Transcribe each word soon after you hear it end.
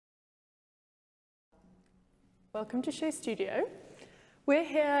Welcome to SHOWstudio. We're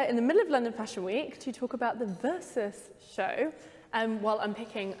here in the middle of London Fashion Week to talk about the Versus show, while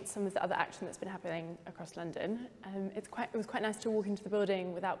unpicking some of the other action that's been happening across London. It was quite nice to walk into the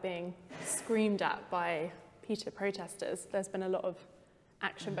building without being screamed at by PETA protesters. There's been a lot of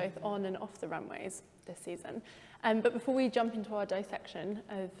action both on and off the runways this season. But before we jump into our dissection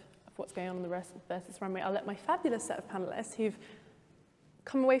of what's going on the Versus runway, I'll let my fabulous set of panellists who've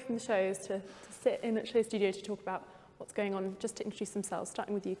come away from the shows to sit in at SHOWstudio to talk about what's going on, just to introduce themselves,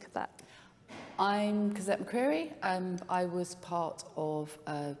 starting with you, Cozette. I'm Cozette McCreery. I was part of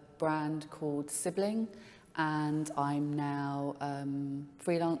a brand called Sibling, and I'm now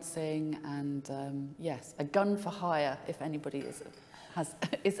freelancing and, yes, a gun for hire if anybody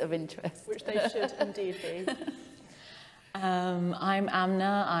is of interest. Which they should indeed be. I'm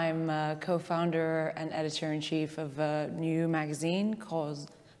Amnah. I'm co-founder and editor-in-chief of a new magazine called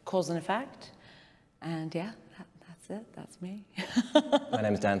Cause and Effect. And yeah, that's it. That's me. My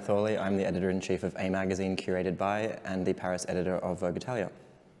name is Dan Thawley. I'm the editor-in-chief of A Magazine, curated by, and the Paris editor of Vogue Italia.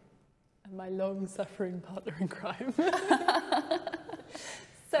 And my long-suffering partner in crime.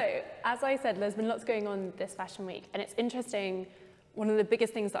 So, as I said, there's been lots going on this fashion week, and it's interesting. One of the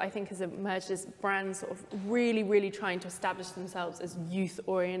biggest things that I think has emerged is brands sort of really trying to establish themselves as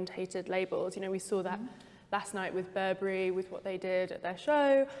youth-orientated labels. You know, we saw that last night with Burberry, with what they did at their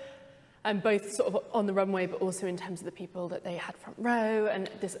show, and both sort of on the runway, but also in terms of the people that they had front row, and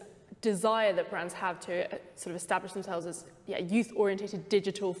this desire that brands have to sort of establish themselves as youth-orientated,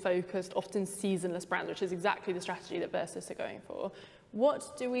 digital-focused, often seasonless brands, which is exactly the strategy that Versus are going for.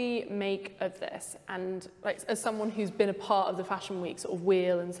 What do we make of this? And like, as someone who's been a part of the fashion week sort of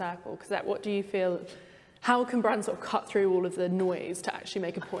wheel and circle, Cozette, what do you feel? How can brands sort of cut through all of the noise to actually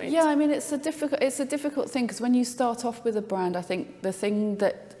make a point? Yeah, I mean, it's a difficult thing, because when you start off with a brand, I think the thing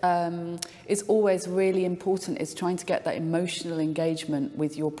that is always really important is trying to get that emotional engagement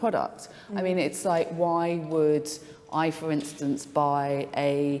with your product. I mean, it's like, why would I, for instance, buy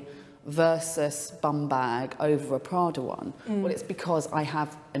a Versus bum bag over a Prada one? Well, it's because I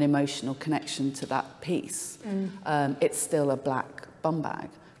have an emotional connection to that piece. It's still a black bum bag.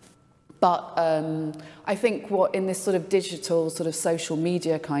 But I think what in this sort of digital, sort of social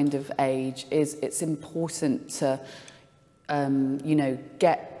media kind of age is, it's important to, you know,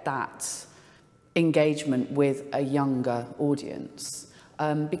 get that engagement with a younger audience,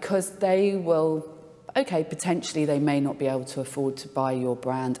 because they will, okay, potentially they may not be able to afford to buy your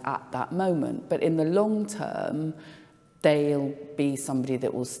brand at that moment, but in the long term, they'll be somebody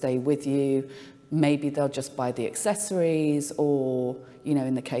that will stay with you. Maybe they'll just buy the accessories, or, you know,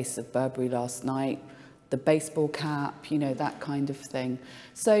 in the case of Burberry last night, the baseball cap, you know, that kind of thing.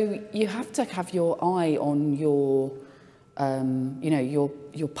 So you have to have your eye on your, you know,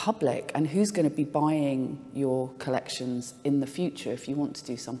 your public, and who's going to be buying your collections in the future if you want to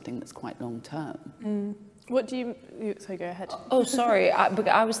do something that's quite long term. What do you, so go ahead. Oh, sorry.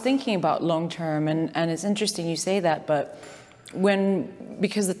 I was thinking about long term, and it's interesting you say that, but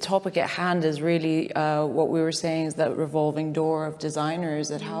because the topic at hand is really what we were saying is that revolving door of designers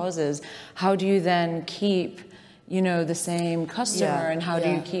at houses, how do you then keep, you know, the same customer, and how do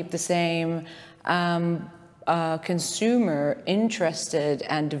you keep the same consumer interested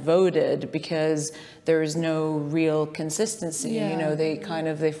and devoted, because there is no real consistency. You know,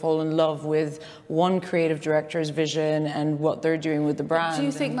 they fall in love with one creative director's vision and what they're doing with the brand. Do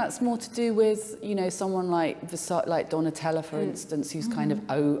you think that's more to do with, you know, someone like Versace, like Donatella, for instance, who's kind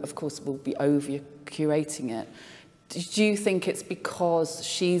of course, will be over curating it? Do you think it's because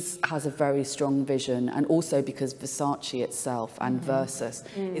has a very strong vision, and also because Versace itself and Versus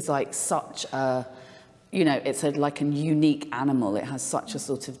is like such a, you know, it's like a unique animal. It has such a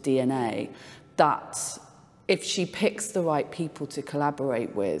sort of DNA that if she picks the right people to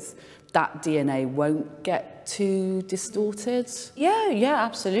collaborate with, that DNA won't get too distorted. Yeah,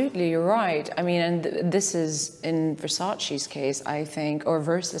 absolutely. You're right. I mean, and this is in Versace's case, I think, or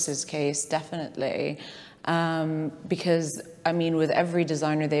Versus's case, definitely. Because, I mean, with every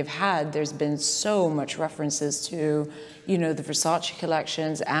designer they've had, there's been so much references to, you know, the Versace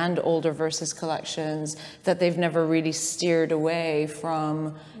collections and older Versus collections, that they've never really steered away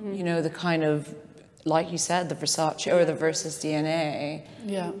from, you know, the kind of, like you said, the Versace or the Versus DNA.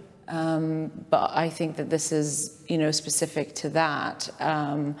 Yeah. But I think that this is, you know, specific to that.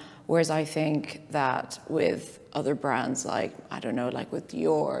 Whereas I think that with other brands, like, I don't know, like with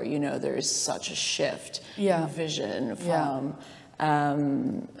Dior, you know, there is such a shift in vision from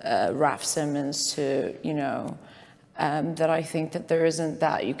Raf Simons to, you know, that I think that there isn't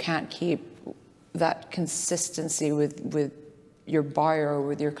that, you can't keep that consistency with your buyer or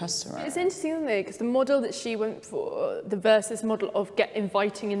with your customer. It's interesting, isn't it? Because the model that she went for, the Versus model of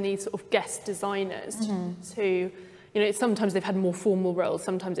inviting in these sort of guest designers to, you know, sometimes they've had more formal roles.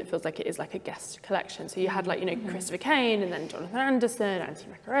 Sometimes it feels like it is like a guest collection. So you had like, you know, Christopher Kane and then Jonathan Anderson,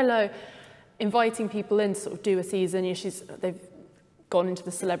 Anthony Maccarello, inviting people in to sort of do a season. You know, they've gone into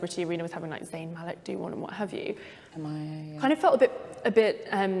the celebrity arena with having like Zayn Malik do one and what have you. Kind of felt a bit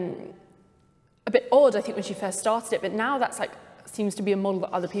odd, I think, when she first started it. But now that's like seems to be a model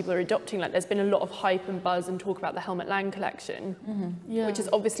that other people are adopting. Like there's been a lot of hype and buzz and talk about the Helmut Lang collection, which is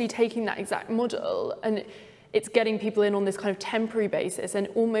obviously taking that exact model and it's getting people in on this kind of temporary basis and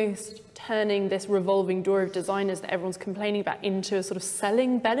almost turning this revolving door of designers that everyone's complaining about into a sort of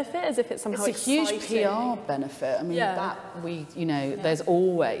selling benefit, as if it's somehow exciting. It's a huge PR benefit. I mean, you know, there's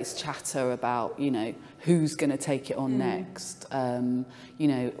always chatter about, you know, who's going to take it on next. You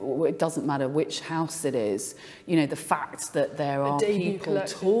know, it doesn't matter which house it is. You know, the fact that there are people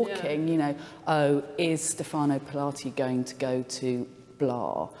talking, you know, oh, is Stefano Pilati going to go to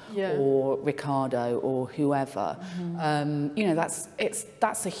blah or Ricardo or whoever? You know,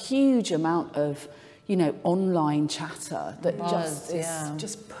 that's a huge amount of, you know, online chatter that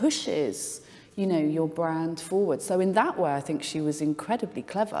just pushes, you know, your brand forward. So in that way, I think she was incredibly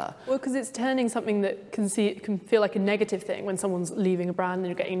clever. Well, because it's turning something that can feel like a negative thing when someone's leaving a brand and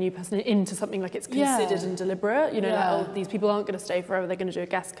you're getting a new person into something like it's considered and deliberate. You know, like, oh, these people aren't going to stay forever. They're going to do a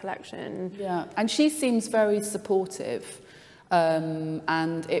guest collection. Yeah, and she seems very supportive.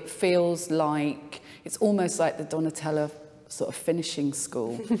 And it feels like, it's almost like the Donatella sort of finishing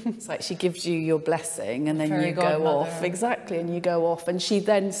school. It's like she gives you your blessing and then you go off. Exactly, and you go off and she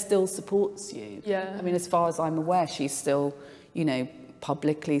then still supports you. Yeah. I mean, as far as I'm aware, she's still, you know,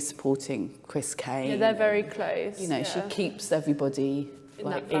 publicly supporting Chris Kane. Yeah, they're very close. You know, she keeps everybody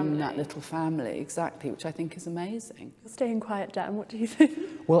in that little family, exactly, which I think is amazing. You're staying quiet, Dan. What do you think?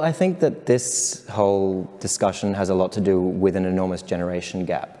 Well, I think that this whole discussion has a lot to do with an enormous generation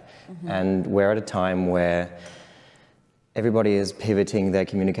gap. And we're at a time where everybody is pivoting their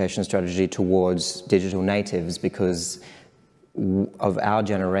communication strategy towards digital natives because of our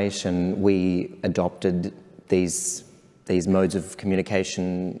generation, we adopted these modes of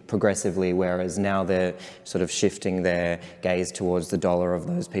communication progressively, whereas now they're sort of shifting their gaze towards the dollar of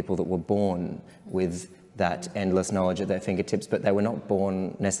those people that were born with that endless knowledge at their fingertips, but they were not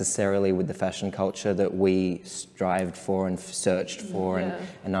born necessarily with the fashion culture that we strived for and searched for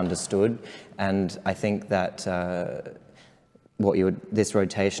and understood. And I think that this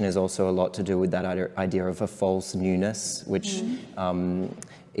rotation is also a lot to do with that idea of a false newness, which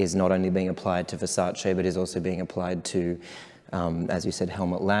is not only being applied to Versace, but is also being applied to, as you said,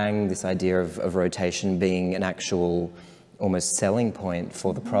 Helmut Lang, this idea of rotation being an actual almost selling point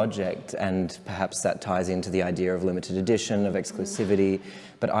for the project, and perhaps that ties into the idea of limited edition, of exclusivity.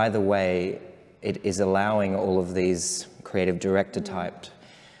 But either way, it is allowing all of these creative director-typed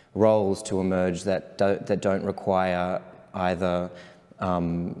roles to emerge that don't require either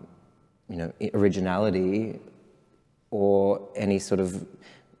you know, originality or any sort of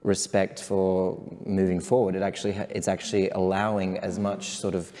respect for moving forward. It's actually allowing as much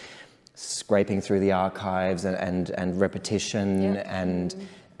sort of scraping through the archives and repetition and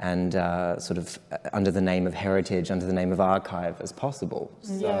sort of under the name of heritage, under the name of archive as possible.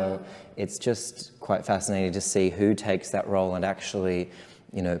 So it's just quite fascinating to see who takes that role and actually,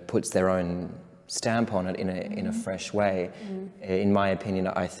 you know, puts their own stamp on it in a fresh way. In my opinion,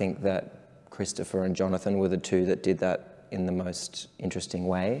 I think that Christopher and Jonathan were the two that did that in the most interesting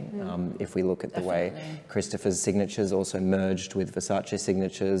way. If we look at the way Christopher's signatures also merged with Versace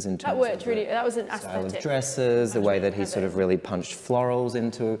signatures in terms of that was an style of dresses, the way that he sort of really punched florals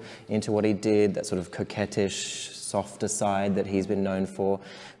into what he did, that sort of coquettish, softer side that he's been known for,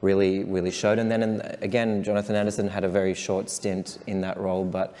 really showed. And then again, Jonathan Anderson had a very short stint in that role,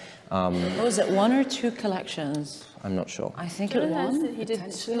 but what was it, 1 or 2 collections? I'm not sure. I think it was. He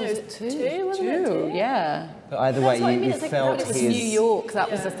did two, yeah. But either way, you felt that was New York. That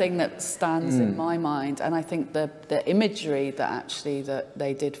was the thing that stands in my mind, and I think the imagery that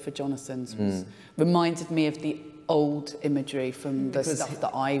they did for Jonathan's reminded me of the old imagery from the stuff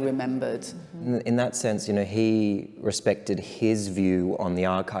that I remembered. In that sense, you know, he respected his view on the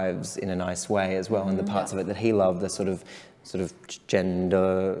archives in a nice way as well, and the parts of it that he loved, the sort of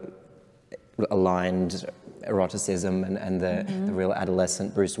gender aligned eroticism and the real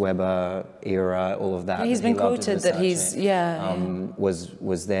adolescent Bruce Weber era, all of that. He's been quoted that he's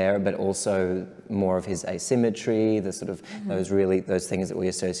was there, but also more of his asymmetry, the sort of those things that we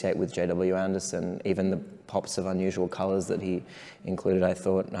associate with J.W. Anderson, even the pops of unusual colours that he included, I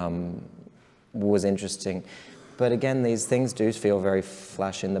thought was interesting. But again, these things do feel very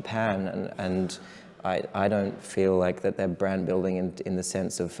flash in the pan, and I don't feel like that they're brand building in the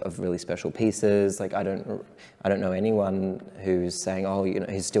sense of really special pieces. Like I don't know anyone who's saying, oh, you know,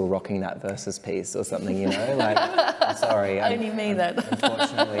 he's still rocking that Versus piece or something, you know. Like, I'm sorry. Only me then.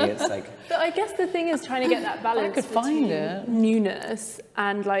 Unfortunately, it's like. But I guess the thing is trying to get that balance between newness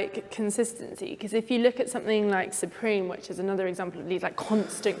and like consistency. Because if you look at something like Supreme, which is another example of these like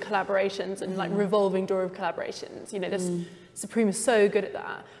constant collaborations and like revolving door of collaborations, you know, this Supreme is so good at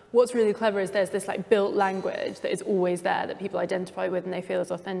that. What's really clever is there's this like built language that is always there that people identify with and they feel is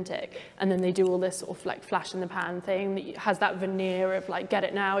authentic. And then they do all this sort of like flash in the pan thing that has that veneer of like, get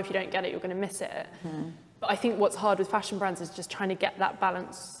it now. If you don't get it, you're going to miss it. But I think what's hard with fashion brands is just trying to get that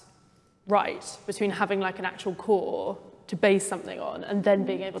balance right between having like an actual core to base something on and then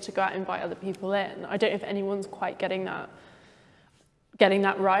being able to go out and invite other people in. I don't know if anyone's quite getting that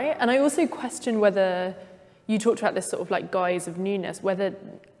right. And I also question whether you talked about this sort of like guise of newness, whether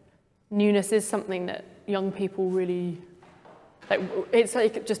newness is something that young people really, like, it's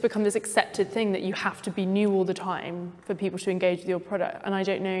like just become this accepted thing that you have to be new all the time for people to engage with your product. And I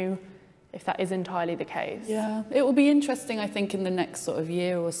don't know if that is entirely the case. Yeah, it will be interesting, I think, in the next sort of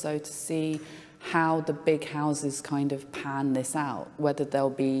year or so to see how the big houses kind of pan this out, whether there'll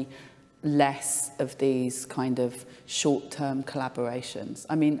be less of these kind of short-term collaborations.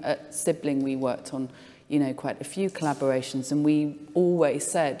 I mean, at Sibling, we worked on, you know, quite a few collaborations, and we always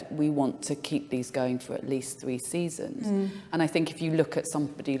said we want to keep these going for at least 3 seasons. And I think if you look at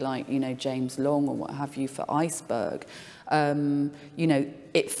somebody like, you know, James Long or what have you for Iceberg, you know,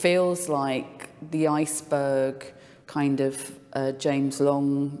 it feels like the Iceberg kind of James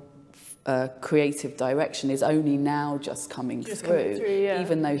Long creative direction is only now just coming through, yeah.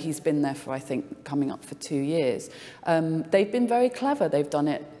 Even though he's been there for, I think, coming up for 2 years. They've been very clever. They've done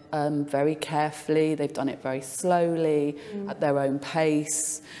it very carefully. They've done it very slowly, at their own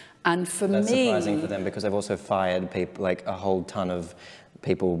pace. And for me... That's surprising for them because they've also fired people, like a whole ton of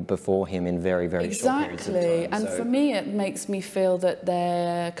people before him in very, very short periods of time. Exactly. And for me, it makes me feel that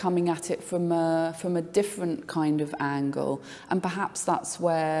they're coming at it from a different kind of angle. And perhaps that's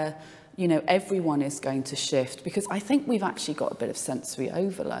where, you know, everyone is going to shift, because I think we've actually got a bit of sensory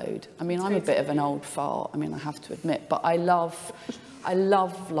overload. I mean, I'm a bit of an old fart, I mean, I have to admit, but I love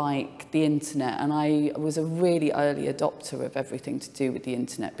like the internet, and I was a really early adopter of everything to do with the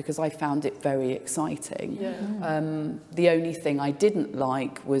internet because I found it very exciting. Yeah. The only thing I didn't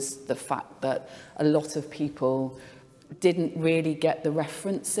like was the fact that a lot of people didn't really get the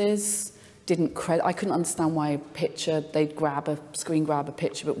references, I couldn't understand why a picture, they'd screen grab a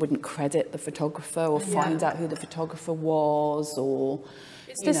picture but wouldn't credit the photographer or find out who the photographer was, or...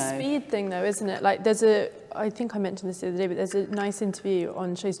 It's the speed thing though, isn't it? Like I think I mentioned this the other day, but there's a nice interview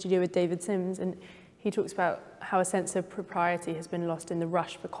on SHOWstudio with David Sims, and he talks about how a sense of propriety has been lost in the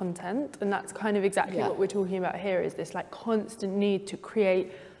rush for content. And that's kind of exactly what we're talking about here, is this like constant need to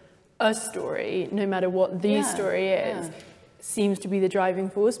create a story, no matter what the story is, seems to be the driving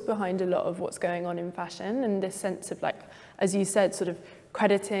force behind a lot of what's going on in fashion. And this sense of, like, as you said, sort of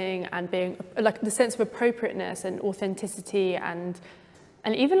crediting and being like the sense of appropriateness and authenticity and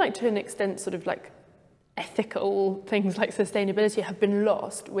even, like, to an extent, sort of like ethical things like sustainability have been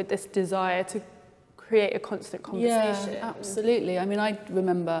lost with this desire to create a constant conversation. Yeah, absolutely. I mean, I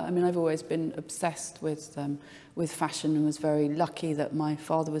remember, I've always been obsessed with fashion, and was very lucky that my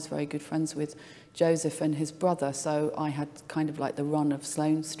father was very good friends with Joseph and his brother, so I had kind of like the run of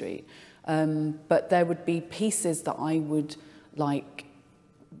Sloane Street. But there would be pieces that I would, like,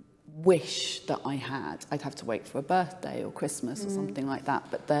 wish that I had. I'd have to wait for a birthday or Christmas or something like that,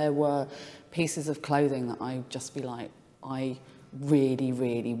 but there were pieces of clothing that I'd just be like, I really,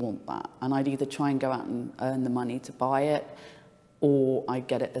 really want that. And I'd either try and go out and earn the money to buy it, or I'd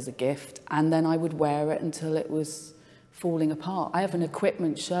get it as a gift, and then I would wear it until it was falling apart. I have an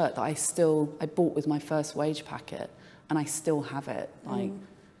equipment shirt that I bought with my first wage packet, and I still have it, like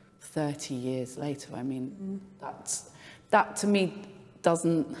 30 years later. I mean, that to me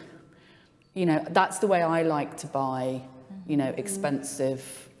doesn't, you know, that's the way I like to buy, you know,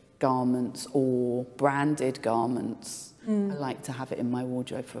 expensive garments or branded garments. I like to have it in my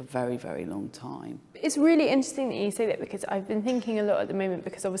wardrobe for a very, very long time. It's really interesting that you say that, because I've been thinking a lot at the moment,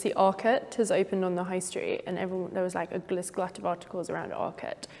 because obviously Arket has opened on the high street, and there was like a glut of articles around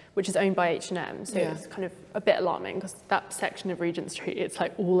Arket, which is owned by H&M. So it's kind of a bit alarming, because that section of Regent Street, it's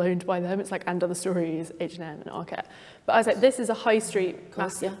like all owned by them. It's like And Other Stories, H&M and Arket. But I was like, this is a high street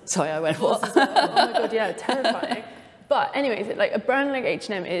massive. Sorry, I went, what? Oh my God, yeah, terrifying. But anyways, like a brand like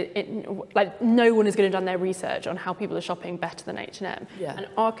H&M, like no one is going to have done their research on how people are shopping better than H&M. Yeah. And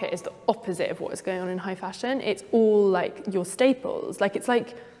Arca is the opposite of what is going on in high fashion. It's all like your staples. Like it's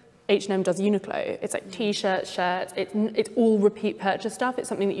like H&M does Uniqlo. It's like t-shirts, shirts. It's all repeat purchase stuff. It's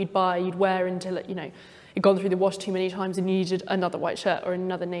something that you'd buy, you'd wear until it, you know, you'd gone through the wash too many times and you needed another white shirt or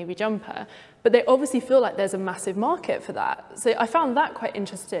another navy jumper. But they obviously feel like there's a massive market for that. So I found that quite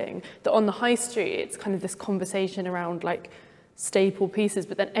interesting, that on the high street, it's kind of this conversation around like staple pieces,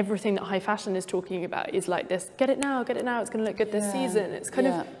 but then everything that high fashion is talking about is like this, get it now, it's gonna look good this season. It's kind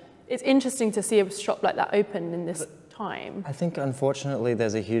of, it's interesting to see a shop like that open in this time. I think unfortunately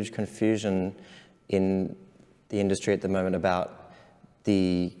there's a huge confusion in the industry at the moment about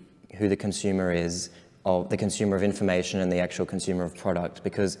who the consumer is, of the consumer of information and the actual consumer of product,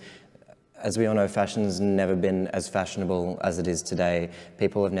 because as we all know, fashion's never been as fashionable as it is today.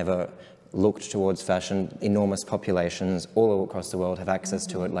 People have never looked towards fashion. Enormous populations all across the world have access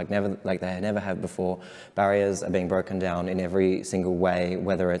to it like they never have before. Barriers are being broken down in every single way,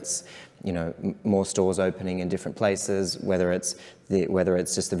 whether it's, you know, more stores opening in different places, whether it's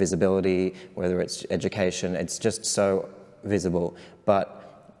just the visibility, whether it's education. It's just so visible. But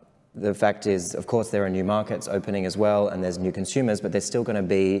the fact is, of course, there are new markets opening as well, and there's new consumers, but there's still going to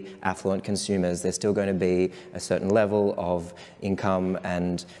be affluent consumers. There's still going to be a certain level of income,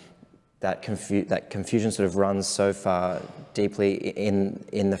 and that confusion sort of runs so far deeply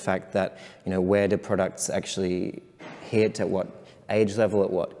in the fact that, you know, where do products actually hit, at what age level, at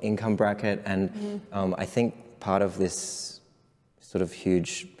what income bracket, and I think part of this sort of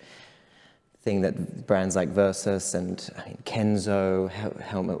huge thing that brands like Versus and Kenzo,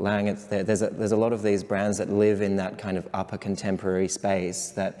 Helmut Lang, there's a lot of these brands that live in that kind of upper contemporary space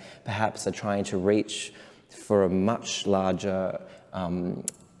that perhaps are trying to reach for a much larger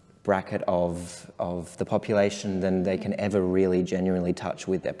bracket of the population than they can ever really genuinely touch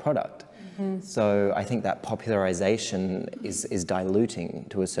with their product. So I think that popularization is diluting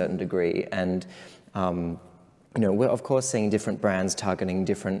to a certain degree, and you know, we're of course seeing different brands targeting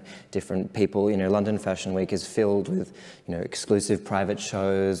different people. You know, London Fashion Week is filled with, you know, exclusive private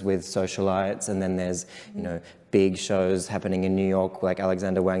shows with socialites, and then there's, you know, big shows happening in New York like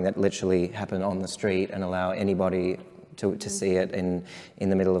Alexander Wang that literally happen on the street and allow anybody to see it in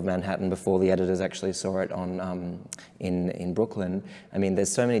the middle of Manhattan before the editors actually saw it on in Brooklyn. I mean, there's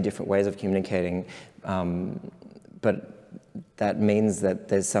so many different ways of communicating, but that means that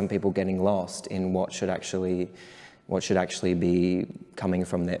there's some people getting lost in what should actually be coming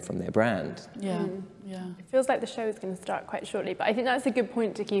from their brand. Yeah. It feels like the show is going to start quite shortly, but I think that's a good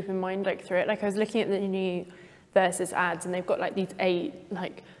point to keep in mind, like through it. Like I was looking at the new Versus ads, and they've got like these 8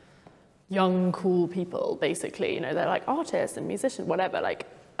 like young cool people, basically. You know, they're like artists and musicians, whatever. Like,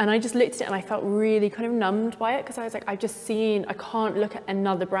 and I just looked at it and I felt really kind of numbed by it, because I was like, I can't look at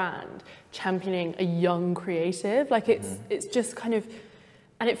another brand championing a young creative. Like it's just kind of,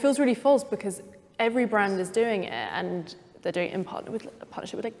 and it feels really false because every brand is doing it, and they're doing it in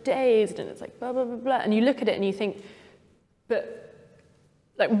partnership with like Dazed, and it's like blah, blah, blah, blah. And you look at it and you think, but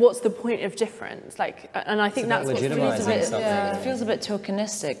like, what's the point of difference? Like, and I think that's what feels a bit, it feels a bit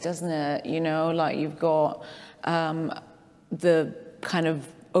tokenistic, doesn't it? You know, like you've got the kind of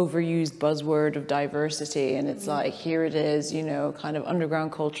overused buzzword of diversity, and it's like, here it is, you know, kind of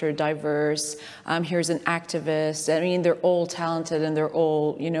underground culture, diverse. Here's an activist. I mean, they're all talented and they're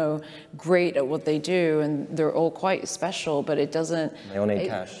all, you know, great at what they do, and they're all quite special, but it doesn't. They all need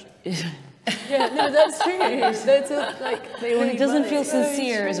cash. Yeah, no, that's true. It doesn't feel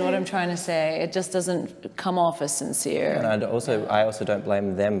sincere, is what I'm trying to say. It just doesn't come off as sincere. And I also don't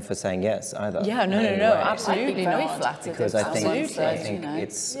blame them for saying yes either. Yeah, no, absolutely not. Flattered, because I think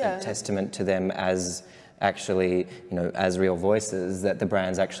it's a testament to them as actually, you know, as real voices, that the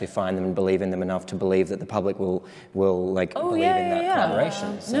brands actually find them and believe in them enough to believe that the public will like believe in that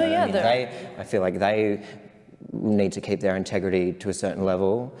collaboration. So I feel like they need to keep their integrity to a certain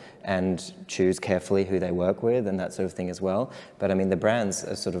level and choose carefully who they work with and that sort of thing as well. But I mean, the brands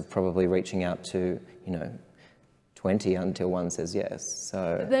are sort of probably reaching out to, you know, 20 until one says yes.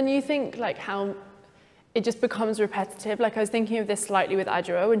 So but then you think like how it just becomes repetitive. Like I was thinking of this slightly with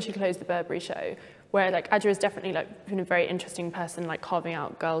Adjua when she closed the Burberry show, where like Adjua is definitely like been a very interesting person, like carving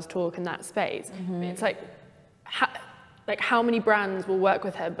out girls' talk in that space. But it's like how many brands will work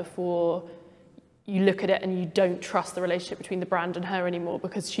with her before you look at it and you don't trust the relationship between the brand and her anymore,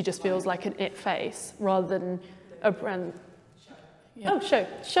 because she just feels like an it face rather than a brand. Yeah. Oh, show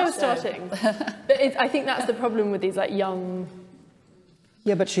is starting. But I think that's the problem with these like young.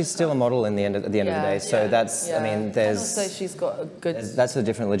 Yeah, but she's still a model in the end of the day. So that's, I mean, there's. And also she's got a good. That's a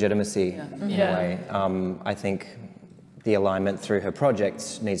different legitimacy in a way. I think the alignment through her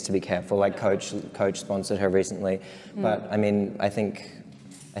projects needs to be careful. Like Coach sponsored her recently, but I mean, I think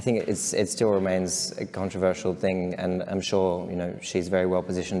it still remains a controversial thing, and I'm sure, you know, she's very well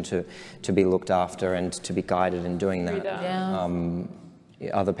positioned to be looked after and to be guided in doing that. Yeah.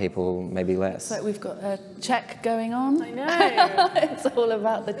 Other people maybe less. So we've got a check going on. I know. It's all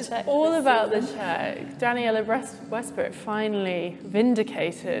about the check. All about the check. Daniela Westbrook finally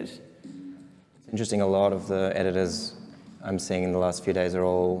vindicated. It's interesting, a lot of the editors I'm seeing in the last few days are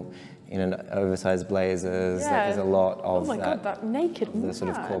all in an oversized blazers. Yeah. Like there's a lot of Oh my God, that naked the sort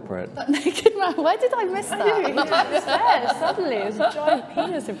of man. corporate. That naked man. Why did I miss that? I know, he was just there suddenly. There's a giant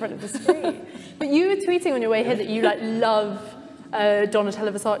penis in front of the screen. But you were tweeting on your way here that you like love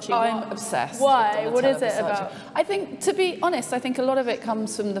Donatella Versace. I'm obsessed. Why? with What is Donatella it Versace. about? I think, to be honest, I think a lot of it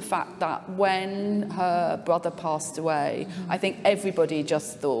comes from the fact that when her brother passed away, I think everybody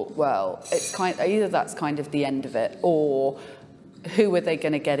just thought, well, it's either that's kind of the end of it, or who are they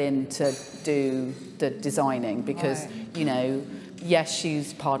going to get in to do the designing? Because, you know, yes,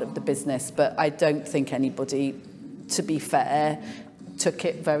 she's part of the business, but I don't think anybody, to be fair, took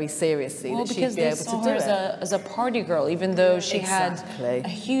it very seriously that she'd be able to do it. As a party girl, even though she Exactly. had a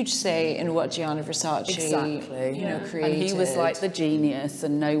huge say in what Gianni Versace created. And he was like the genius,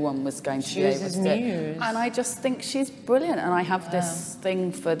 and no one was going to be able to do it. And I just think she's brilliant. And I have this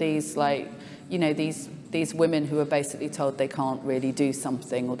thing for these, like, you know, these women who are basically told they can't really do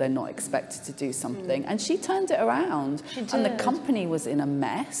something, or they're not expected to do something. And she turned it around. And the company was in a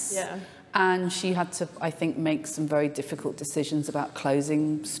mess. Yeah. And she had to, I think, make some very difficult decisions about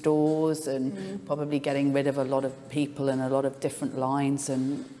closing stores and probably getting rid of a lot of people and a lot of different lines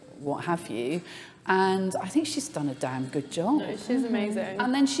and what have you. And I think she's done a damn good job. No, she's amazing.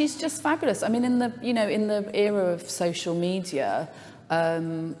 And then she's just fabulous. I mean, in the era of social media,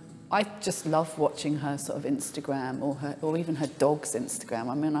 I just love watching her sort of Instagram, or even her dog's Instagram.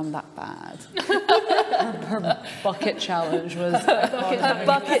 I mean, I'm that bad. Her bucket challenge was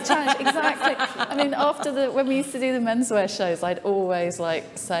bucket challenge, exactly. I mean, when we used to do the menswear shows, I'd always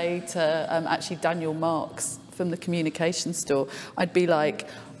like say to actually Daniel Marks from the communication store, I'd be like,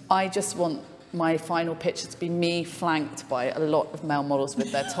 I just want my final picture to be me flanked by a lot of male models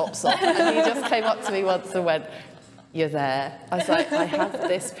with their tops off. And he just came up to me once and went, "You're there." I was like, I have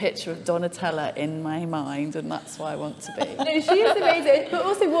this picture of Donatella in my mind, and that's why I want to be. No, she is amazing. But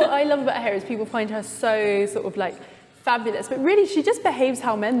also what I love about her is people find her so sort of like fabulous, but really she just behaves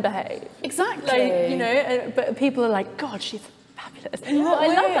how men behave. Exactly. Like, you know, but people are like, God, she's fabulous. And what I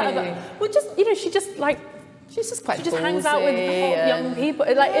love that about, well, just, you know, she just like, she's just quite she just hangs out with hot young people.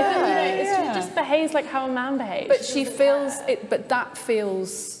 Like, she just behaves like how a man behaves. But she feels it. But that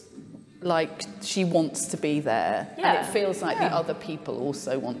feels like she wants to be there, and it feels like the other people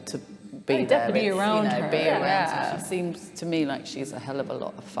also want to be there. Be around her. Be around her. She seems to me like she's a hell of a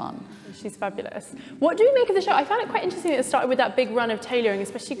lot of fun. She's fabulous. What do you make of the show? I found it quite interesting that it started with that big run of tailoring,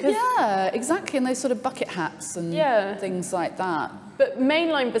 especially because... Yeah, exactly, and those sort of bucket hats and things like that. But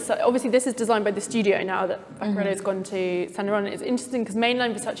mainline Versace, obviously this is designed by the studio now that Vaccarello's gone to Saint Laurent. It's interesting because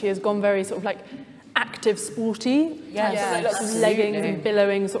mainline Versace has gone very sort of like active, sporty. Like lots of leggings and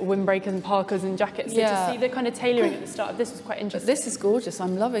billowing, sort of windbreakers and parkas and jackets. So to see the kind of tailoring at the start of this was quite interesting. But this is gorgeous.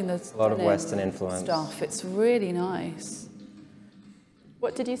 I'm loving this. A lot of Western influence. Stuff. It's really nice.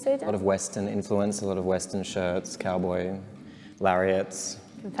 What did you say, Dan? A lot of Western influence, a lot of Western shirts, cowboy lariats.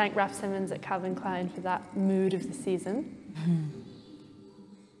 And thank Raf Simons at Calvin Klein for that mood of the season.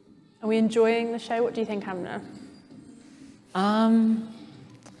 Are we enjoying the show? What do you think, Amnah?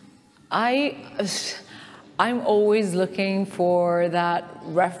 I'm always looking for that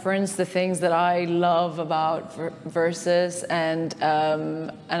reference, the things that I love about Versus and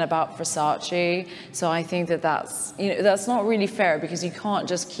about Versace. So I think that that's not really fair, because you can't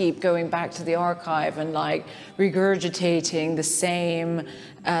just keep going back to the archive and like regurgitating the same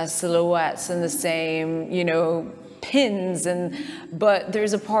silhouettes and the same, you know, pins. But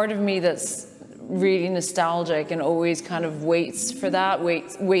there's a part of me that's really nostalgic and always kind of waits for that,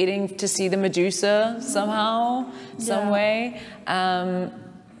 waiting to see the Medusa somehow, some way.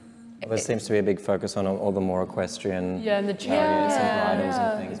 There seems to be a big focus on all the more equestrian and the chariots and bridles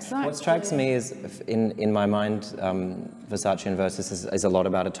and things. Exactly. What strikes me is, in my mind, Versace and Versus is a lot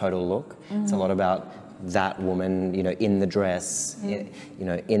about a total look. It's a lot about that woman, you know, in the dress, you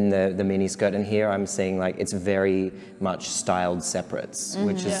know, in the mini skirt. And here I'm seeing like it's very much styled separates,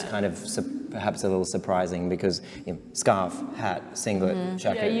 which is kind of perhaps a little surprising, because you know, scarf, hat, singlet,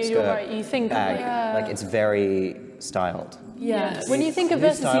 jacket, skirt, you're right. You think bag, like it's very styled. Yes. When you think of Who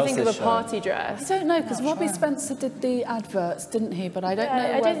Versus, you styles think of this a show? party I dress. don't know, because Robbie Spencer did the adverts, didn't he? But I don't know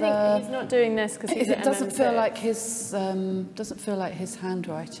I don't whether... think he's not doing this because he's It doesn't feel MM6. like his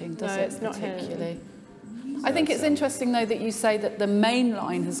handwriting, does No, it? it's not him. particularly. I think it's interesting though that you say that the main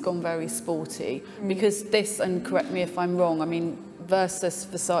line has gone very sporty because this, and correct me if I'm wrong, I mean Versus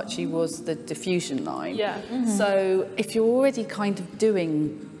Versace was the diffusion line. Yeah. So if you're already kind of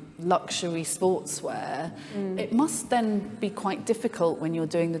doing luxury sportswear, it must then be quite difficult when you're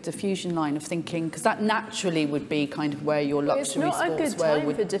doing the diffusion line of thinking, because that naturally would be kind of where your luxury It's not a good sportswear time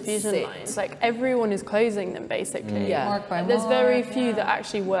would for diffusion sit. lines. Like everyone is closing them basically. Yeah. Mark by There's very mark, few that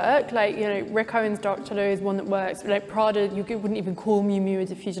actually work. Like, you know, Rick Owens' Dark Shadow is one that works. But like Prada, wouldn't even call Miu Miu a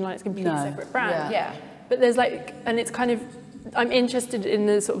diffusion line. It's a completely No. separate brand. Yeah. But there's like, and it's kind of, I'm interested in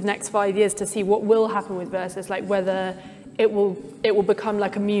the sort of next 5 years to see what will happen with Versus, like whether it will become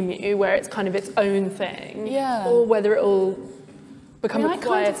like a Miu Miu where it's kind of its own thing. Yeah. Or whether it will become I a kind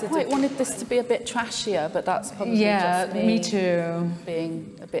quieter of quite wanted this to be a bit trashier, but that's probably Yeah, just me too.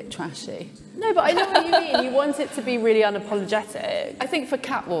 being a bit trashy. No, but I know what you mean. You want it to be really unapologetic. I think for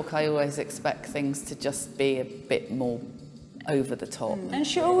catwalk, I always expect things to just be a bit more over the top. And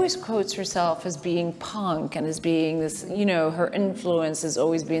she always quotes herself as being punk and as being this, you know, her influence has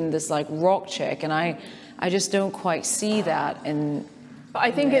always been this like rock chick, and I just don't quite see that in. But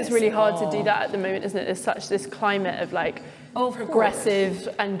I think it's really hard to do that at the moment, isn't it? There's such this climate of like progressive,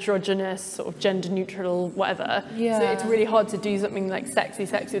 androgynous, sort of gender neutral, whatever. Yeah. So it's really hard to do something like sexy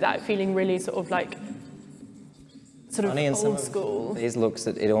without feeling really sort of like Funny in some old of school. these looks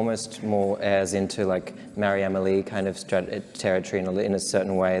that it almost more airs into like Marie-Amélie kind of territory in a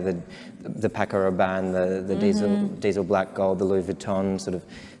certain way. The Paco Rabanne, the diesel black gold, the Louis Vuitton sort of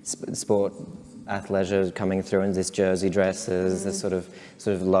sport athleisure coming through in this jersey dresses, the sort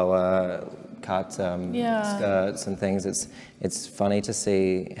of lower cut skirts and things. It's funny to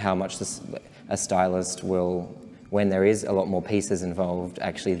see how much a stylist will, when there is a lot more pieces involved,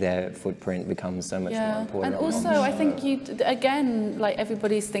 actually their footprint becomes so much more important. And also, I think again, like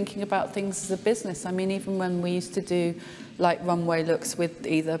everybody's thinking about things as a business. I mean, even when we used to do like runway looks with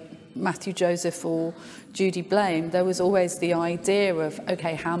either Matthew Joseph or Judy Blame, there was always the idea of,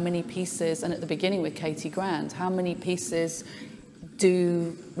 okay, how many pieces, and at the beginning with Katie Grant, how many pieces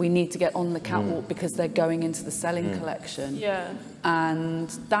do we need to get on the catwalk because they're going into the selling collection? Yeah. And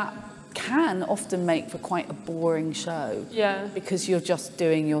that can often make for quite a boring show. Yeah. Because you're just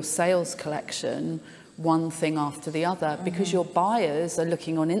doing your sales collection one thing after the other, because your buyers are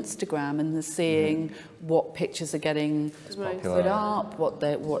looking on Instagram and they're seeing what pictures are getting put up,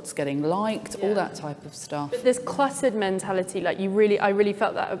 what's getting liked, all that type of stuff. But this cluttered mentality, like I really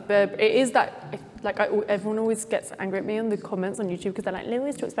felt that at Burberry. It is that, like everyone always gets angry at me on the comments on YouTube because they're like, Lou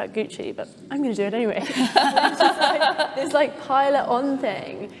always talks about Gucci, but I'm going to do it anyway. It's just like, this like pile it on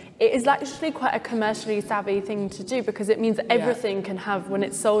thing. It is actually quite a commercially savvy thing to do because it means that everything can have, when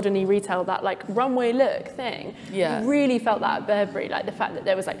it's sold in e-retail, that like runway look thing. Yeah. I really felt that at Burberry, like the fact that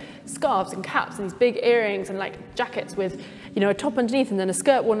there was like scarves and caps and these big earrings and like jackets with, you know, a top underneath and then a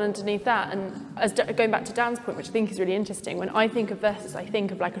skirt one underneath that. And as going back to Dan's point, which I think is really interesting, when I think of Versus, I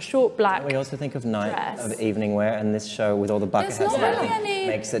think of like a short black We also think of night, dress. of evening wear, and this show with all the bucket There's hats not and really everything any-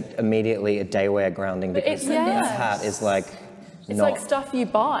 makes it immediately a day wear grounding because that hat is like It's not. like stuff you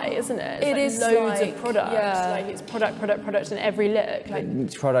buy, isn't it? It's It like is loads like- of products. yeah. Like it's product in every look.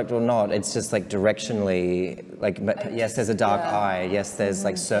 Like Product or not, it's just like directionally, like yes, there's a dark eye, yes, there's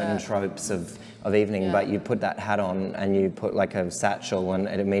like certain tropes of evening, but you put that hat on and you put like a satchel and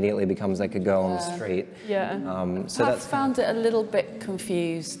it immediately becomes like a girl on the street. yeah. So I've that's found it a little bit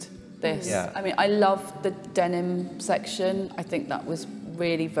confused, this. Yeah. I mean, I love the denim section. I think that was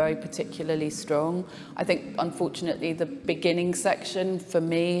really very particularly strong. I think, unfortunately, the beginning section, for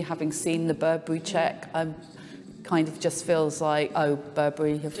me, having seen the Burberry check, kind of just feels like, oh,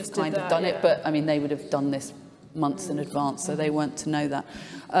 Burberry have Just kind did of that, done it. But, I mean, they would have done this months in advance, so they weren't to know that.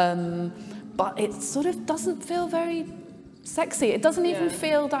 But it sort of doesn't feel very sexy. It doesn't even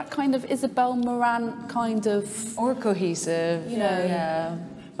feel that kind of Isabel Marant kind of... Or cohesive, You know.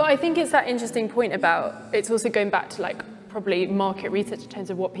 But I think it's that interesting point about, it's also going back to like probably market research in terms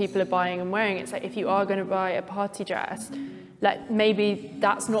of what people are buying and wearing. It's like if you are going to buy a party dress, like maybe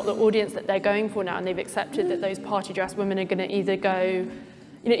that's not the audience that they're going for now, and they've accepted that those party dress women are going to either go,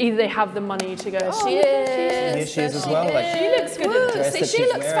 you know, either they have the money to go, Here she is as well. Like, she looks good in Woo, this. see, she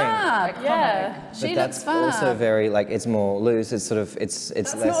looks fab. Yeah. but She that's looks fab. also very like it's more loose. It's sort of it's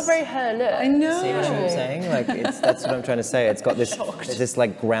That's less. not a very her look. I know. See what I'm saying? Like that's what I'm trying to say. It's got this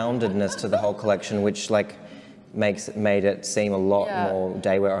groundedness to the whole collection, which like made it seem a lot more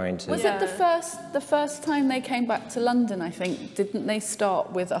daywear oriented. Was it the first time they came back to London, I think? Didn't they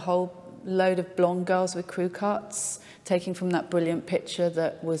start with a whole load of blonde girls with crew cuts, taking from that brilliant picture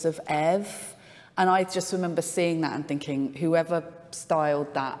that was of Ev? And I just remember seeing that and thinking, whoever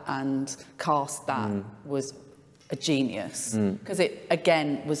styled that and cast that was a genius, because it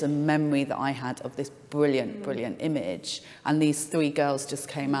again was a memory that I had of this brilliant image, and these three girls just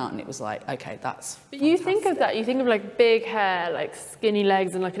came out and it was like, okay, that's but you think of that, you think of like big hair, like skinny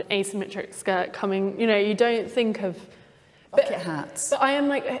legs and like an asymmetric skirt coming, you know, you don't think of bucket hats. But I am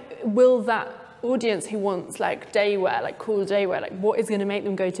like, will that audience who wants like daywear, like cool daywear, like what is going to make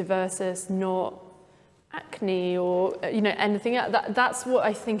them go to Versus, not Acne or, you know, anything else? That's what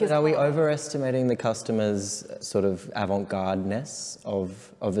I think is. But are we overestimating the customers' sort of avant-garde-ness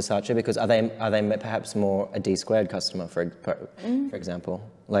of Versace? Because are they perhaps more a D-squared customer, for example?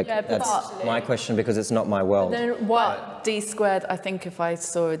 Like, that's my question, because it's not my world. Then what? D-squared, I think if I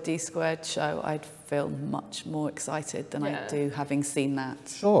saw a D-squared show, I'd feel much more excited than I do having seen that.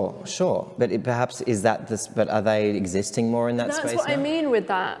 Sure. But perhaps is that this? But are they existing more in that space? That's what I mean with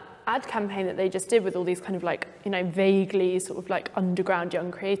that ad campaign that they just did with all these kind of like, you know, vaguely sort of like underground young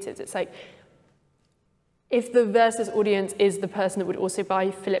creators. It's like, if the Versus audience is the person that would also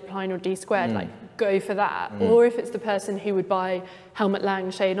buy Philip Plein or D Squared, like go for that. Or if it's the person who would buy Helmut Lang,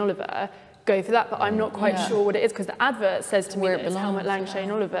 Shea and Oliver, go for that. But I'm not quite sure what it is, because the advert says to me that it's Helmut Lang, Shea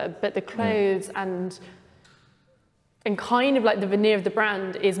and Oliver, but the clothes and kind of like the veneer of the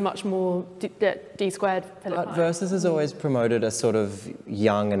brand is much more D Squared. But Versus has always promoted a sort of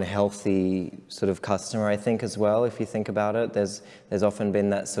young and healthy sort of customer, I think, as well. If you think about it, there's often been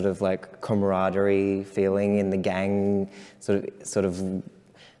that sort of like camaraderie feeling in the gang, sort of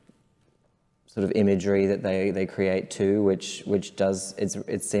imagery that they create too, which does,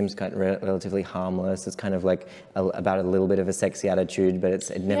 it seems kind of relatively harmless. It's kind of like about a little bit of a sexy attitude, but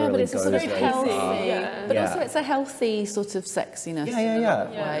it never really goes very far. But also it's a healthy sort of sexiness.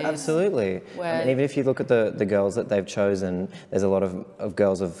 Yeah. Absolutely. And even if you look at the girls that they've chosen, there's a lot of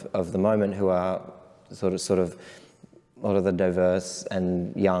girls of the moment who are sort of a lot of the diverse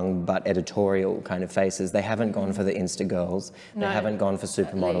and young but editorial kind of faces. They haven't gone for the Insta girls. They haven't gone for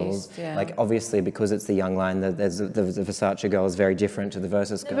supermodels. Like, obviously, because it's the young line, the Versace girl is very different to the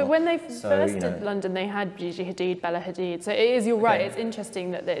Versus girl. But when they first did London, they had Gigi Hadid, Bella Hadid. So it is, you're right, it's interesting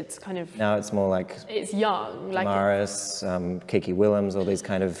that it's kind of... Now it's more like... It's young. Like Maris, Kiki Willems, all these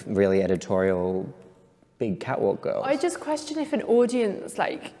kind of really editorial, big catwalk girls. I just question if an audience,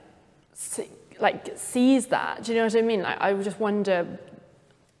 like sees that. Do you know what I mean? Like, I just wonder,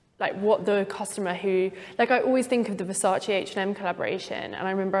 like, what the customer who, like, I always think of the Versace H&M collaboration, and I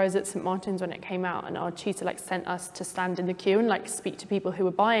remember I was at St. Martin's when it came out, and our tutor like sent us to stand in the queue and like speak to people who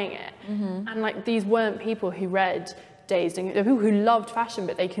were buying it, and like these weren't people who read Dazed, and they're people who loved fashion,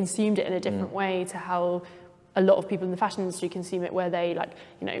 but they consumed it in a different way to how a lot of people in the fashion industry consume it, where they, like,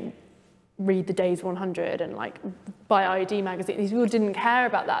 you know, read the Days 100 and like buy ID magazine. These people didn't care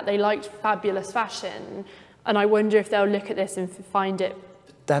about that. They liked fabulous fashion, and I wonder if they'll look at this and find it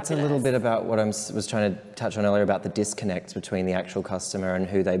That's fabulous. A little bit about what I was trying to touch on earlier about the disconnect between the actual customer and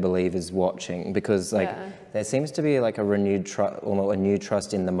who they believe is watching, because like there seems to be like a renewed or a new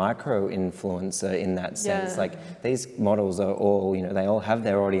trust in the micro influencer in that sense. Like, these models are all, you know, they all have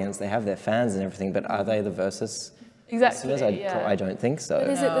their audience, they have their fans and everything, but are they the Versus? Exactly. I don't think so. But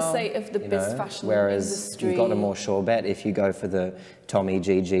is it the state of the biz fashion Whereas industry? you've got a more sure bet if you go for the Tommy,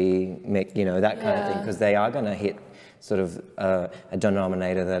 Gigi, Mick, you know, that kind of thing, because they are going to hit sort of a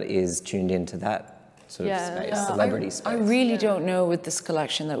denominator that is tuned into that sort of space, celebrity space. I really don't know with this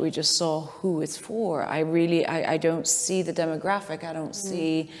collection that we just saw who it's for. I don't see the demographic. I don't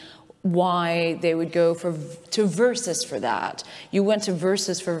see why they would go to Versus for that. You went to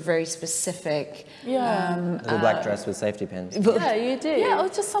Versus for a very specific... little black dress with safety pins. Yeah, you do. Yeah, or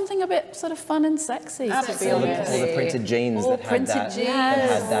just something a bit sort of fun and sexy, to be honest. All the printed jeans that had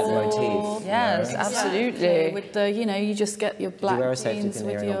that motif. Yes, absolutely. With the, you know, you just get your black Do you wear a safety jeans pin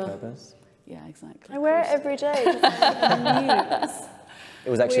with earring your... on purpose? Yeah, exactly. I wear it every day. It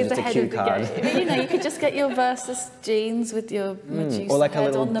was actually just a cue card. But, you know, you could just get your Versus jeans with your Medusa Or like a head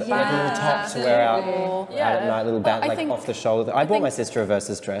little, on the like back. a little top to wear out at night, little band, like off the shoulder. I bought my sister a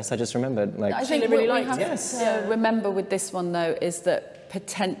Versus dress. I just remembered. Like, I think really what we liked have to remember with this one, though, is that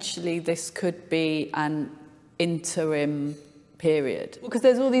potentially this could be an interim period. Because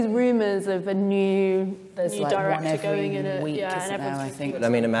there's all these rumours of a new There's like director one every going in a week, and isn't there, everyone's I just think. But I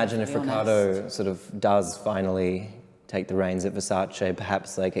mean, imagine if Riccardo sort of does finally take the reins at Versace.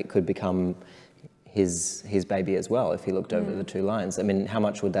 Perhaps like it could become his baby as well if he looked over the two lines. I mean, how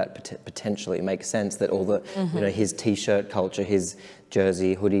much would that potentially make sense that all the, you know, his t-shirt culture, his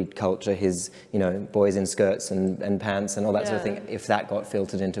jersey, hoodie culture, his, you know, boys in skirts and pants and all that sort of thing, if that got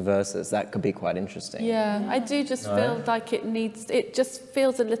filtered into Versus, that could be quite interesting. Yeah, I do just feel like it just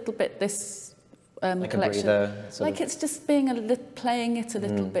feels a little bit this like collection. a breather, like it's just being playing it a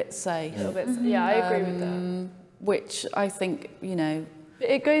little bit safe. Yeah, I agree with that. Which I think, you know,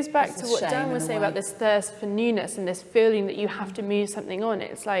 it goes back to what Dan was in a saying way. about this thirst for newness and this feeling that you have to move something on.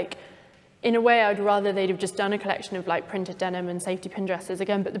 It's like, in a way, I'd rather they'd have just done a collection of like printed denim and safety pin dresses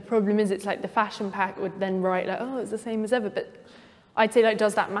again. But the problem is, it's like the fashion pack would then write like, oh, it's the same as ever. But I'd say, like,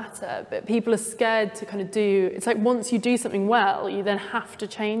 does that matter? But people are scared to kind of do. It's like once you do something well, you then have to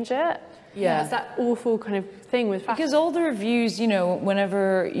change it. Yeah. It's that awful kind of thing with fashion. Because all the reviews, you know,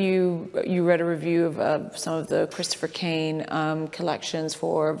 whenever you read a review of some of the Christopher Kane collections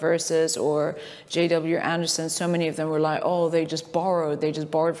for Versus or J.W. Anderson, so many of them were like, oh, they just borrowed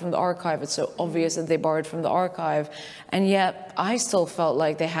from the archive. It's so obvious that they borrowed from the archive. And yet I still felt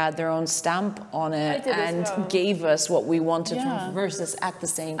like they had their own stamp on it and gave us what we wanted from Versus at the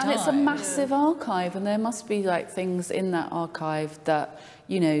same time. And it's a massive archive, and there must be like things in that archive that,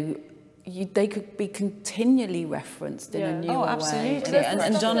 you know, they could be continually referenced in a new way. Oh, absolutely. Way.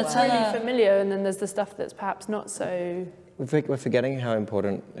 And Donatella, really familiar, and then there's the stuff that's perhaps not so. We're forgetting how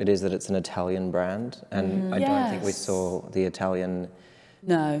important it is that it's an Italian brand, and I don't think we saw the Italian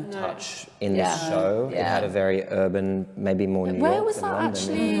touch in the show. It had a very urban, maybe more New York. Where was that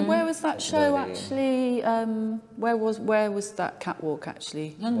actually? Where was that show actually? Where was that catwalk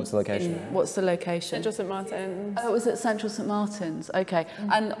actually? What's the location? What's the location? Central St Martin's. Oh, it was at Central St Martin's. Okay,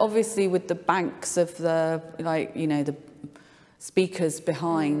 and obviously with the banks of the, like, you know, the speakers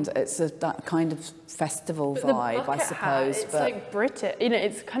behind, it's that kind of festival vibe, I suppose. It's like British. You know,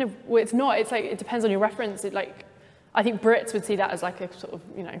 it's kind of. Well, it's not. It's like it depends on your reference. It, like, I think Brits would see that as like a sort of,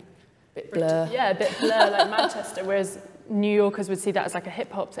 you know, bit blur. Yeah, a bit blur, like Manchester, whereas New Yorkers would see that as like a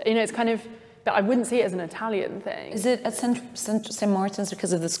hip hop. You know, it's kind of, but I wouldn't see it as an Italian thing. is it at St. Martin's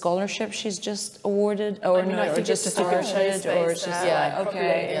because of the scholarship she's just awarded, or I mean, I think it's just a good show space, or it's just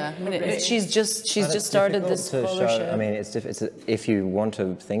okay, yeah. I mean, she's just started this scholarship. I mean, it's if you want to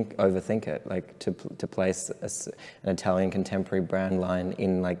overthink it, like to place an Italian contemporary brand line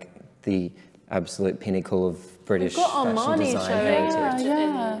in like the absolute pinnacle of British We've got fashion Armani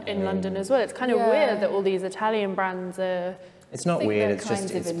design. in London as well. It's kind of weird that all these Italian brands are. It's not weird. It's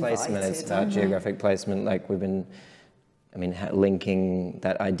just it's placement. It's about geographic placement. Like we've been, I mean, linking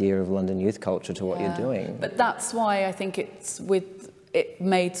that idea of London youth culture to what you're doing. But that's why I think it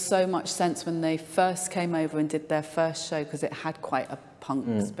made so much sense when they first came over and did their first show, because it had quite a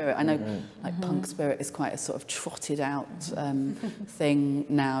punk spirit. I know like punk spirit is quite a sort of trotted out thing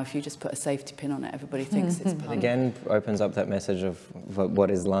now. If you just put a safety pin on it, everybody thinks it's punk. Again, opens up that message of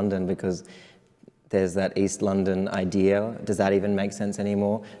what is London, because there's that East London idea. Does that even make sense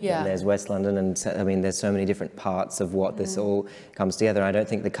anymore? Yeah. And there's West London, and I mean, there's so many different parts of what this all comes together. I don't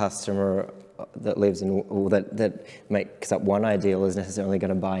think the customer that lives in, or that makes up one ideal is necessarily going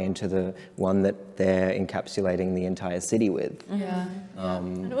to buy into the one that they're encapsulating the entire city with. Yeah.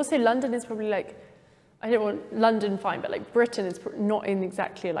 And also London is probably like, I don't want London fine, but like Britain is not in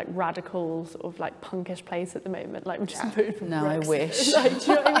exactly a like radical sort of like punkish place at the moment. Like, we just voted for No, I Brexit. wish. Like, do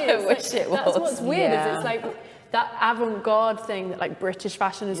you know what I mean? I wish it was. That's what's weird, Yeah. is it's like that avant-garde thing that like British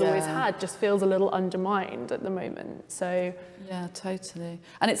fashion has always had just feels a little undermined at the moment. So yeah, totally.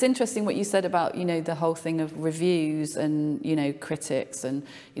 And it's interesting what you said about, you know, the whole thing of reviews and, you know, critics and,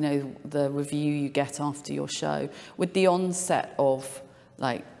 you know, the review you get after your show. With the onset of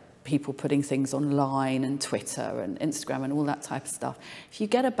like people putting things online and Twitter and Instagram and all that type of stuff, if you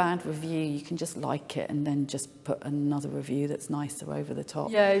get a bad review, you can just like it and then just put another review that's nicer over the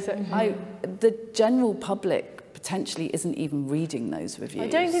top. yeah, exactly. The general public potentially isn't even reading those reviews. I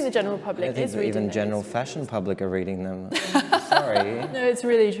don't think the general public I don't is think reading even those. general fashion public are reading them. Sorry. No, it's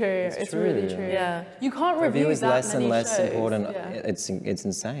really true. It's true. really true. Yeah. You can't Review review is that less many and less shows. important. Yeah. It's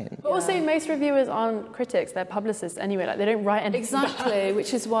insane. But also, most reviewers aren't critics; they're publicists anyway. Like, they don't write anything. Exactly,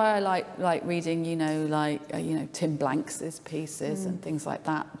 which is why I like reading, you know, Tim Blanks's pieces and things like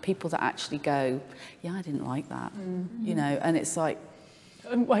that. People that actually go, yeah, I didn't like that, you know, and it's like.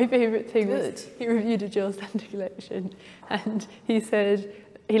 My favourite thing was he reviewed a Jill Sander collection, and he said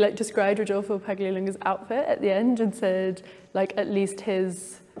he like described Rodolfo Pagliolunga's outfit at the end and said like at least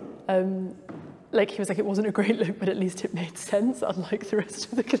his like he was like, it wasn't a great look, but at least it made sense, unlike the rest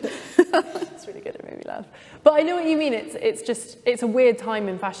of the collection. It's really good, it made me laugh. But I know what you mean. It's a weird time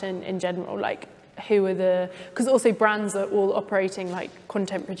in fashion in general. Like, who are because also brands are all operating like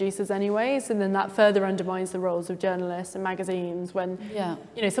content producers anyways, and then that further undermines the roles of journalists and magazines when,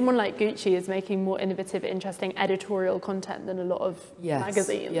 you know, someone like Gucci is making more innovative, interesting editorial content than a lot of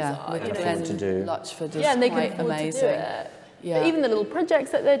magazines are. With Luchford is and they quite can afford amazing. to do it. But even the little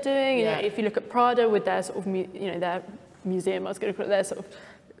projects that they're doing, you know, if you look at Prada with their sort of, you know, their museum, I was going to call it their sort of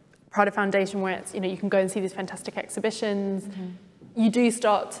Prada Foundation, where it's, you know, you can go and see these fantastic exhibitions. You do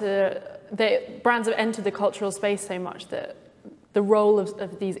start to, brands have entered the cultural space so much that the role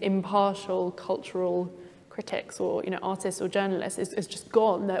of these impartial cultural critics or, you know, artists or journalists is just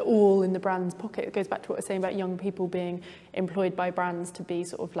gone. They're all in the brand's pocket. It goes back to what I was saying about young people being employed by brands to be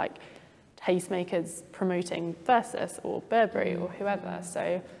sort of like tastemakers promoting Versus or Burberry or whoever.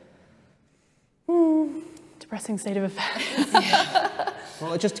 So, depressing state of affairs.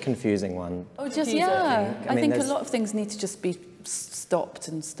 Well, it's just a confusing one. I think a lot of things need to just be stopped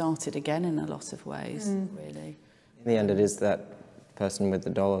and started again in a lot of ways, really. In the end, it is that person with the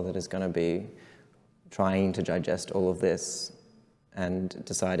dollar that is going to be trying to digest all of this and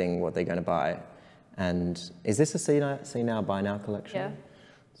deciding what they're going to buy. And is this a see now, buy now collection? Yeah.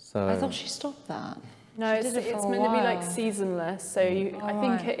 So I thought she stopped that. No, it's meant to be like seasonless, so I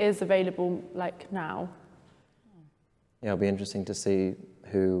think it is available like now. Yeah, it'll be interesting to see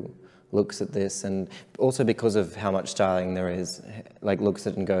who looks at this, and also because of how much styling there is, like looks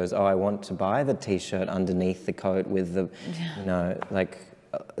at it and goes, oh, I want to buy the t-shirt underneath the coat with the, you know, like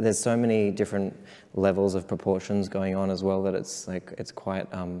there's so many different levels of proportions going on as well that it's like, it's quite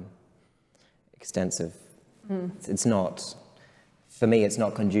extensive. It's not, for me, it's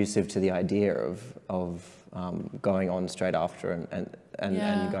not conducive to the idea of going on straight after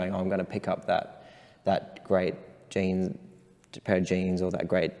and going, oh, I'm going to pick up that great pair of jeans or that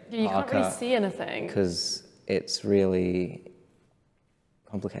great you parka, can't really see anything because it's really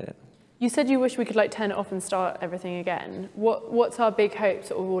complicated. You said you wish we could like turn it off and start everything again. What's our big hope,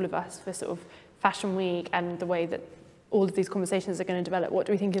 sort of all of us, for sort of Fashion Week and the way that all of these conversations are going to develop? What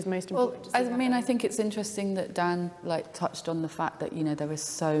do we think is most important? Well, I mean, I think it's interesting that Dan like touched on the fact that, you know, there are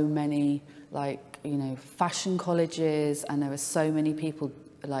so many like, you know, fashion colleges, and there are so many people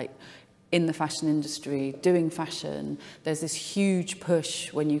like in the fashion industry doing fashion. There's this huge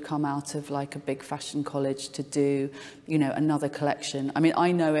push when you come out of like a big fashion college to do, you know, another collection. I mean,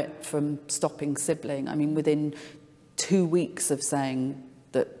 I know it from stopping Sibling. I mean, within 2 weeks of saying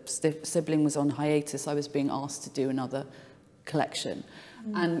that Sibling was on hiatus, I was being asked to do another collection.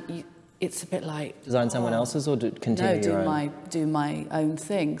 And it's a bit like... Design someone else's or continue your own? Do my own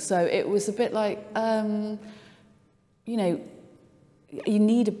thing. So it was a bit like, you know, you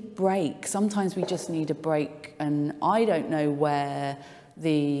need a break. Sometimes we just need a break, and I don't know where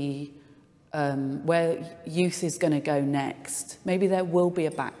where youth is going to go next. Maybe there will be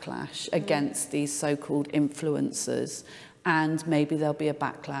a backlash against these so-called influencers, and maybe there'll be a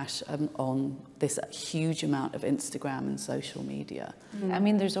backlash on this huge amount of Instagram and social media. I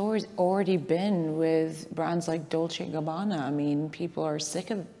mean, there's already been with brands like Dolce & Gabbana. I mean, people are sick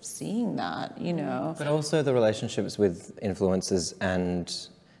of seeing that, you know. But also the relationships with influencers and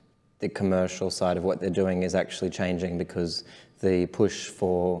the commercial side of what they're doing is actually changing, because the push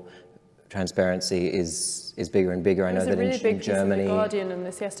for transparency is bigger and bigger. I know that really in Germany, The Guardian on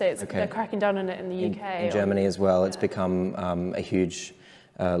this yesterday. They're cracking down on it in the UK. In Germany as well, it's become a huge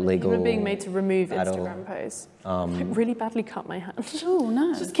legal. People are being made to remove battle. Instagram posts. I really badly cut my hand. Oh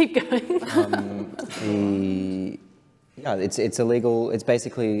no! Just keep going. It's illegal. It's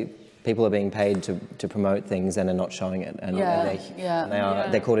basically people are being paid to promote things and are not showing it, and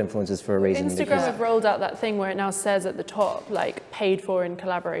they're called influencers for a reason. Instagram have rolled out that thing where it now says at the top, like, paid for in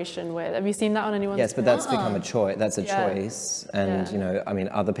collaboration with. Have you seen that on anyone's? Yes, but that's become a choice. That's a choice, and you know, I mean,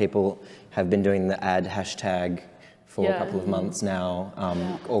 other people have been doing the ad hashtag for a couple of months now,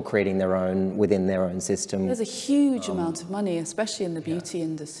 or creating their own within their own system. There's a huge amount of money, especially in the beauty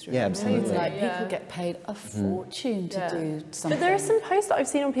industry. Yeah, absolutely. Like people get paid a fortune to do something. But there are some posts that I've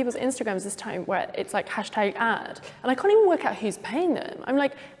seen on people's Instagrams this time where it's like hashtag ad, and I can't even work out who's paying them. I'm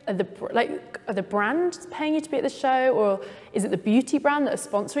like, are the brands paying you to be at the show, or is it the beauty brand that are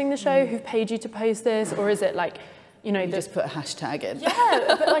sponsoring the show who've paid you to post this, or is it like, you know, you just put a hashtag in?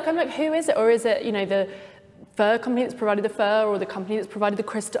 Yeah, but like I'm like, who is it, or is it, you know, the fur company that's provided the fur, or the company that's provided the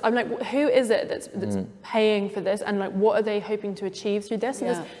crystal? I'm like, who is it that's paying for this, and like, what are they hoping to achieve through this? And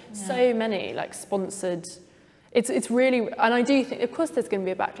there's so many like sponsored. It's really, and I do think, of course, there's going to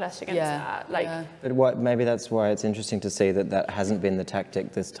be a backlash against that. Like, but maybe that's why it's interesting to see that hasn't been the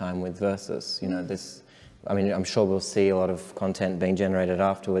tactic this time with Versus. You know, this. I mean, I'm sure we'll see a lot of content being generated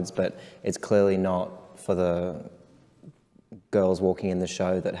afterwards, but it's clearly not for the girls walking in the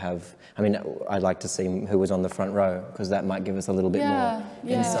show that have, I mean, I'd like to see who was on the front row, because that might give us a little bit more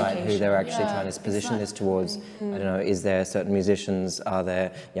insight who they're actually trying to position this towards. I don't know, is there certain musicians, are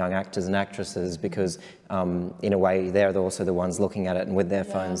there young actors and actresses? Because in a way, they're also the ones looking at it and with their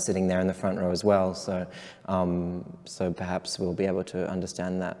phones sitting there in the front row as well. So, so perhaps we'll be able to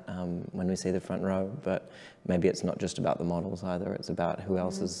understand that when we see the front row, but maybe it's not just about the models either, it's about who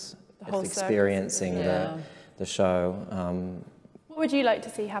else is experiencing the show. What would you like to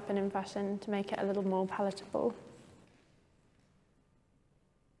see happen in fashion to make it a little more palatable?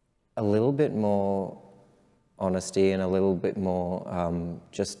 A little bit more honesty and a little bit more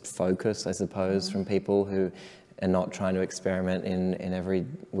just focus, I suppose, from people who are not trying to experiment in every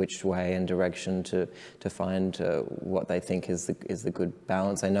which way and direction to find what they think is the good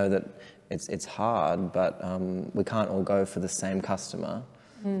balance. I know that it's hard, but we can't all go for the same customer.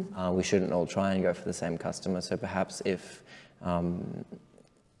 We shouldn't all try and go for the same customer. So perhaps if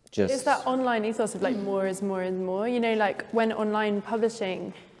just... It's that online ethos of like more is more and more. You know, like when online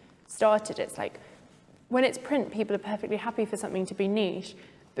publishing started, it's like, when it's print, people are perfectly happy for something to be niche.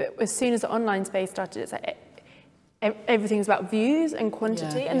 But as soon as the online space started, it's like everything's about views and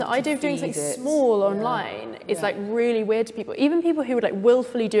quantity. And the idea of doing something small online is like really weird to people. Even people who would like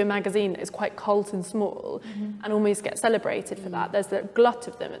willfully do a magazine that is quite cult and small and almost get celebrated for that. There's the glut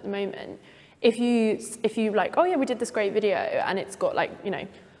of them at the moment. If you like, oh yeah, we did this great video and it's got like, you know,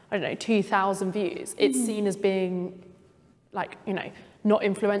 I don't know, 2,000 views, it's seen as being like, you know, not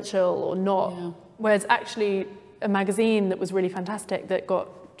influential or not. Whereas actually a magazine that was really fantastic that got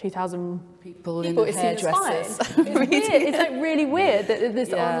 2,000 people in hairdressers. It's weird. It's like really weird that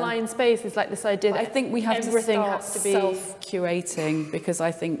this online space is like this idea that I think we have everything to has to be self-curating, because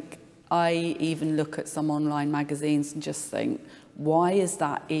I think I even look at some online magazines and just think, why is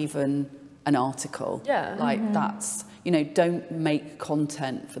that even an article? Like that's, you know, don't make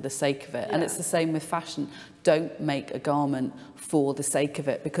content for the sake of it. And it's the same with fashion. Don't make a garment for the sake of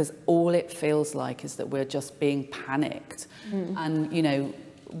it, because all it feels like is that we're just being panicked. And, you know,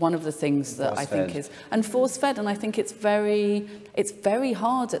 one of the things that I think is, and force-fed, and I think it's very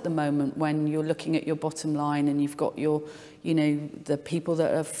hard at the moment when you're looking at your bottom line and you've got your, you know, the people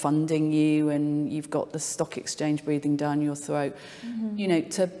that are funding you and you've got the stock exchange breathing down your throat, you know,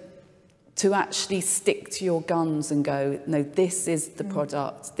 to actually stick to your guns and go, no, this is the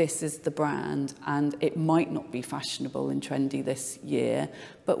product, this is the brand, and it might not be fashionable and trendy this year,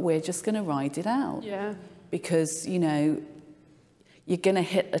 but we're just going to ride it out. Because, you know, you're going to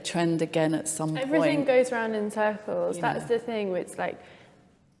hit a trend again at some point. Everything goes around in circles. That's the thing. It's like,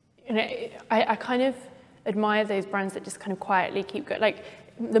 you know, I kind of admire those brands that just kind of quietly keep going. Like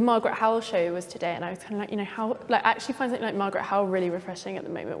the Margaret Howell show was today, and I was kind of like, you know, how, like, I actually find something like Margaret Howell really refreshing at the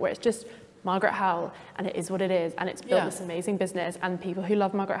moment, where it's just Margaret Howell, and it is what it is, and it's built this amazing business, and people who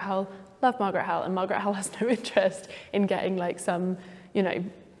love Margaret Howell, and Margaret Howell has no interest in getting like some, you know,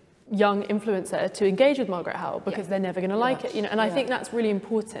 young influencer to engage with Margaret Howell, because they're never going to like it, you know. And I think that's really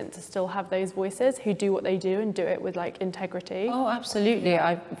important, to still have those voices who do what they do and do it with like integrity. Oh, absolutely.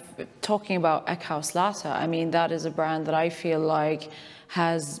 Talking about Eckhouse Latte, I mean, that is a brand that I feel like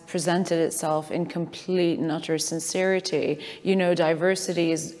has presented itself in complete and utter sincerity. You know,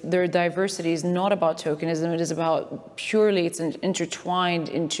 their diversity is not about tokenism, it is about purely, it's intertwined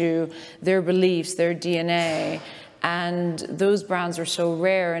into their beliefs, their DNA. And those brands are so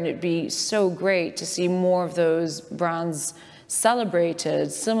rare, and it'd be so great to see more of those brands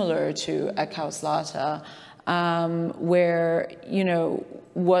celebrated, similar to Eckhouse Latte, where, you know,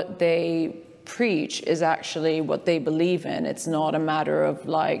 what they preach is actually what they believe in. It's not a matter of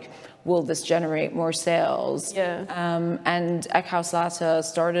like, will this generate more sales? And Eckhouse Latte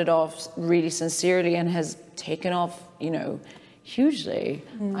started off really sincerely and has taken off, you know, hugely,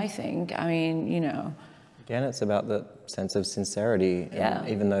 I think. I mean, you know. Again, it's about the sense of sincerity.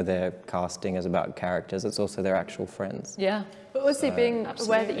 Even though their casting is about characters, it's also their actual friends. But also being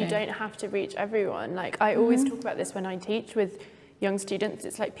aware that you don't have to reach everyone. Like, I always talk about this when I teach with young students.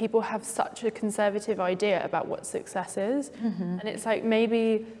 It's like people have such a conservative idea about what success is. And it's like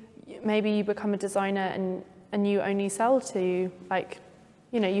maybe you become a designer and you only sell to, like,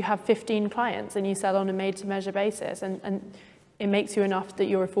 you know, you have 15 clients and you sell on a made-to-measure basis, and it makes you enough that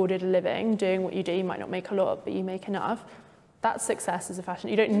you're afforded a living doing what you do. You might not make a lot, but you make enough. That's success as a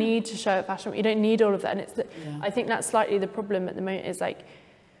fashion. You don't need to show at fashion. You don't need all of that. And it's I think that's slightly the problem at the moment, is like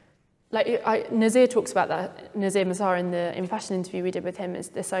Nazir talks about that. Nazir Mazhar in fashion interview we did with him, is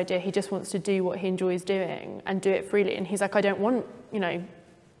this idea he just wants to do what he enjoys doing and do it freely. And he's like, I don't want, you know,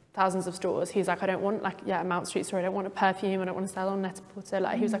 thousands of stores. He was like, I don't want like, a Mount Street store. I don't want a perfume. I don't want to sell on Net-a-Porter.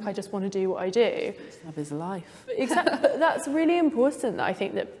 Like, he was like, I just want to do what I do. Have his life. Exactly. But that's really important. That I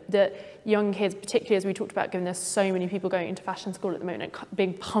think that young kids, particularly as we talked about, given there's so many people going into fashion school at the moment and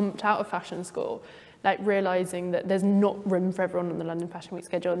being pumped out of fashion school, like realizing that there's not room for everyone on the London Fashion Week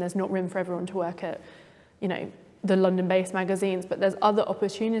schedule, and there's not room for everyone to work at, you know, the London-based magazines, but there's other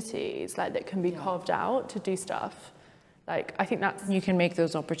opportunities like that can be carved out to do stuff. Like, I think that's... You can make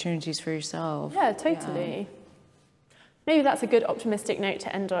those opportunities for yourself. Yeah, totally. Yeah. Maybe that's a good optimistic note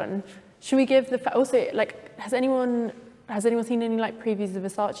to end on. Should we give the... Also, like, has anyone seen any, like, previews of the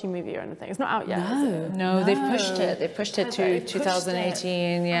Versace movie or anything? It's not out yet, is it? No, they've pushed it. They pushed it to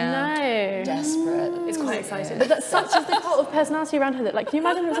 2018, yeah. No. Desperate. It's quite exciting. But that's such is the cult of personality around her that, like, can you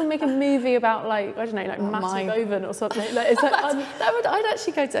imagine if someone make a movie about, like, I don't know, like Matthew Boven or something? Like, it's like, I'd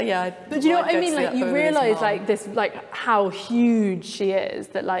actually go to, yeah. But do you know what I mean? Like, you realise, like, this, like, how huge she is,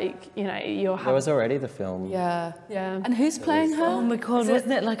 that, like, you know, you're... There was already the film. Yeah. Yeah. And who's playing her? Oh my God,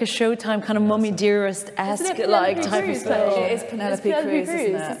 wasn't it like a Showtime kind of Mummy Dearest-esque, like, type of film? It is Penelope Cruz,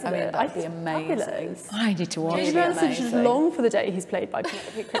 isn't it? Isn't I mean, it? that'd be amazing. I need to watch James it. Branson's just long for the day he's played by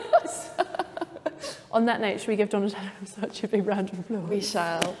Penelope Cruz. On that note, should we give Donatella Versace a big round of applause? We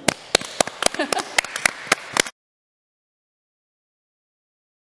shall.